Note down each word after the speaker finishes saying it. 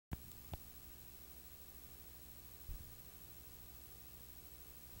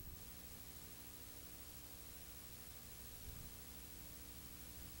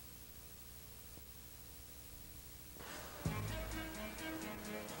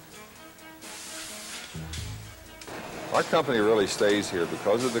Our company really stays here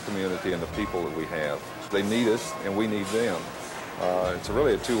because of the community and the people that we have. They need us and we need them. It's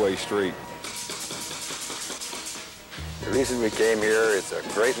really a two-way street. The reason we came here, it's a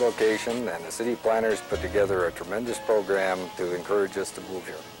great location, and the city planners put together a tremendous program to encourage us to move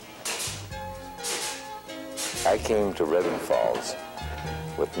here. I came to Redwood Falls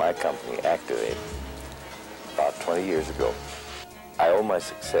with my company, Activate, about 20 years ago. I owe my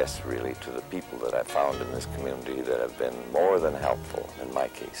success, really, to the people that I found in this community that have been more than helpful in my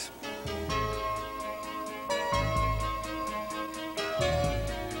case.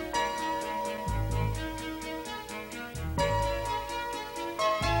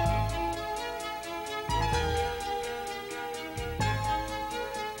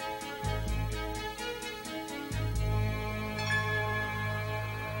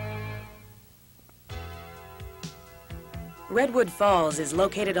 Redwood Falls is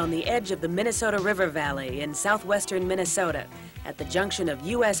located on the edge of the Minnesota River Valley in southwestern Minnesota at the junction of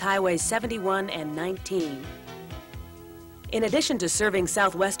U.S. Highways 71 and 19. In addition to serving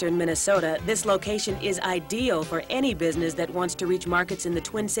southwestern Minnesota, this location is ideal for any business that wants to reach markets in the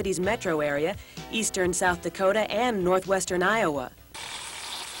Twin Cities metro area, eastern South Dakota, and northwestern Iowa.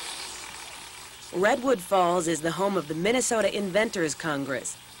 Redwood Falls is the home of the Minnesota Inventors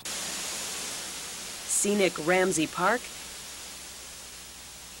Congress, scenic Ramsey Park,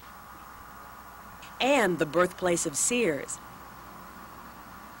 and the birthplace of Sears.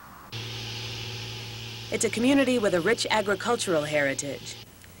 It's a community with a rich agricultural heritage,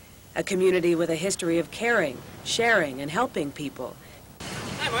 a community with a history of caring, sharing, and helping people.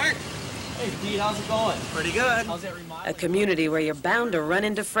 Hi, Mark. Hey, Pete, how's it going? Pretty good. How's that remodeling? A community where you're bound to run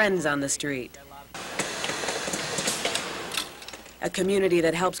into friends on the street. A community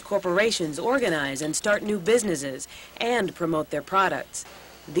that helps corporations organize and start new businesses and promote their products.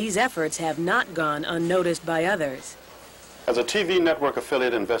 These efforts have not gone unnoticed by others. As a TV network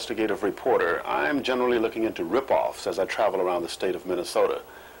affiliate investigative reporter, I'm generally looking into rip-offs as I travel around the state of Minnesota.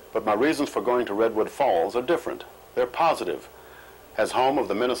 But my reasons for going to Redwood Falls are different. They're positive. As home of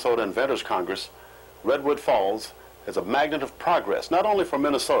the Minnesota Inventors Congress, Redwood Falls is a magnet of progress, not only for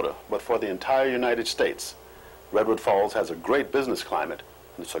Minnesota, but for the entire United States. Redwood Falls has a great business climate,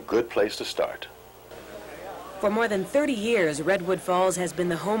 and it's a good place to start. For more than 30 years, Redwood Falls has been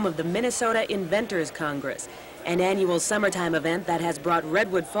the home of the Minnesota Inventors Congress, an annual summertime event that has brought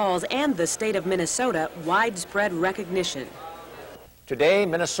Redwood Falls and the state of Minnesota widespread recognition. Today,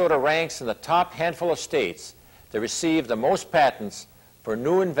 Minnesota ranks in the top handful of states that receive the most patents for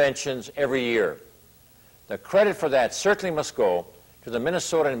new inventions every year. The credit for that certainly must go to the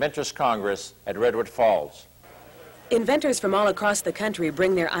Minnesota Inventors Congress at Redwood Falls. Inventors from all across the country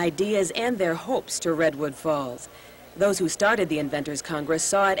bring their ideas and their hopes to Redwood Falls. Those who started the Inventors Congress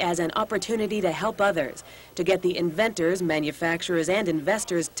saw it as an opportunity to help others, to get the inventors, manufacturers, and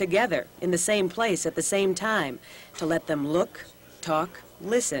investors together in the same place at the same time, to let them look, talk,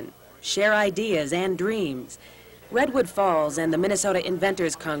 listen, share ideas and dreams. Redwood Falls and the Minnesota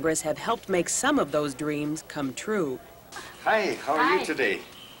Inventors Congress have helped make some of those dreams come true. Hi, how are you today?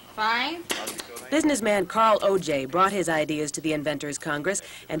 Fine. Businessman Carl O.J. brought his ideas to the Inventors Congress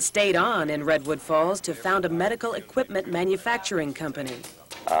and stayed on in Redwood Falls to found a medical equipment manufacturing company.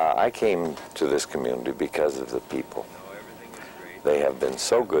 I came to this community because of the people. They have been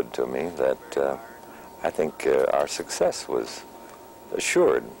so good to me that I think our success was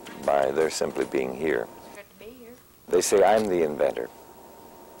assured by their simply being here. They say I'm the inventor,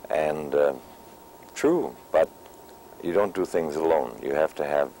 and true, but you don't do things alone. You have to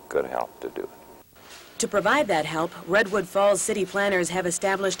have good help to do it. To provide that help, Redwood Falls city planners have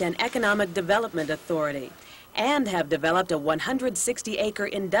established an economic development authority and have developed a 160-acre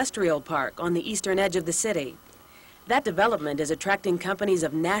industrial park on the eastern edge of the city. That development is attracting companies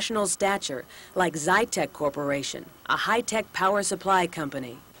of national stature like Zytec Corporation, a high-tech power supply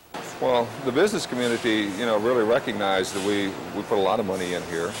company. Well, the business community, really recognized that we put a lot of money in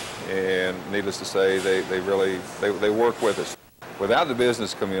here, and needless to say, they work with us. Without the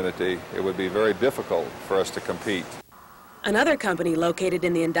business community, it would be very difficult for us to compete. Another company located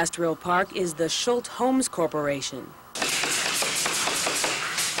in the industrial park is the Schultz Homes Corporation.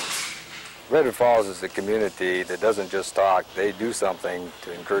 Redwood Falls is a community that doesn't just talk, they do something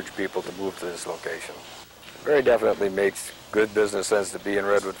to encourage people to move to this location. It very definitely makes good business sense to be in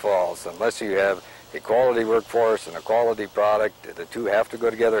Redwood Falls. Unless you have a quality workforce and a quality product, the two have to go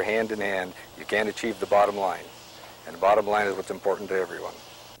together hand in hand. You can't achieve the bottom line. And the bottom line is what's important to everyone.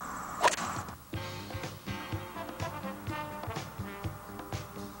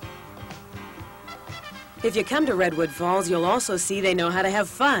 If you come to Redwood Falls, you'll also see they know how to have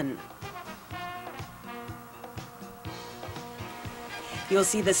fun. you'll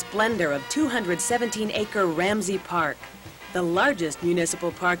see the splendor of 217-acre Ramsey Park, the largest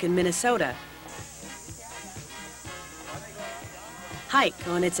municipal park in Minnesota. Hike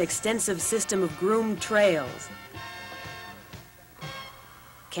on its extensive system of groomed trails.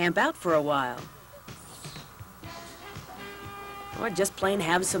 Camp out for a while. Or just plain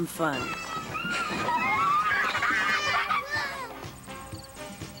have some fun.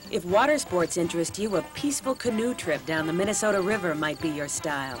 If water sports interest you, a peaceful canoe trip down the Minnesota River might be your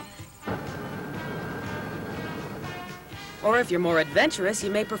style. Or if you're more adventurous, you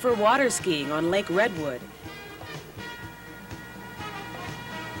may prefer water skiing on Lake Redwood.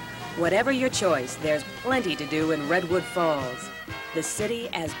 Whatever your choice, there's plenty to do in Redwood Falls, the city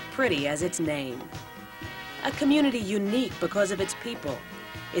as pretty as its name. A community unique because of its people,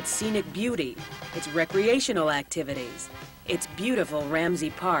 its scenic beauty, its recreational activities, its beautiful Ramsey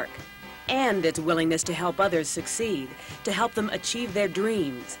Park, and its willingness to help others succeed, to help them achieve their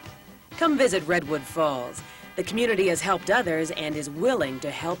dreams. Come visit Redwood Falls. The community has helped others and is willing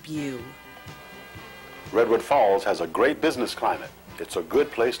to help you. Redwood Falls has a great business climate. It's a good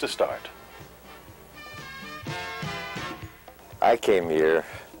place to start. I came here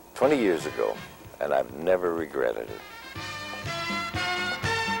 20 years ago, and I've never regretted it.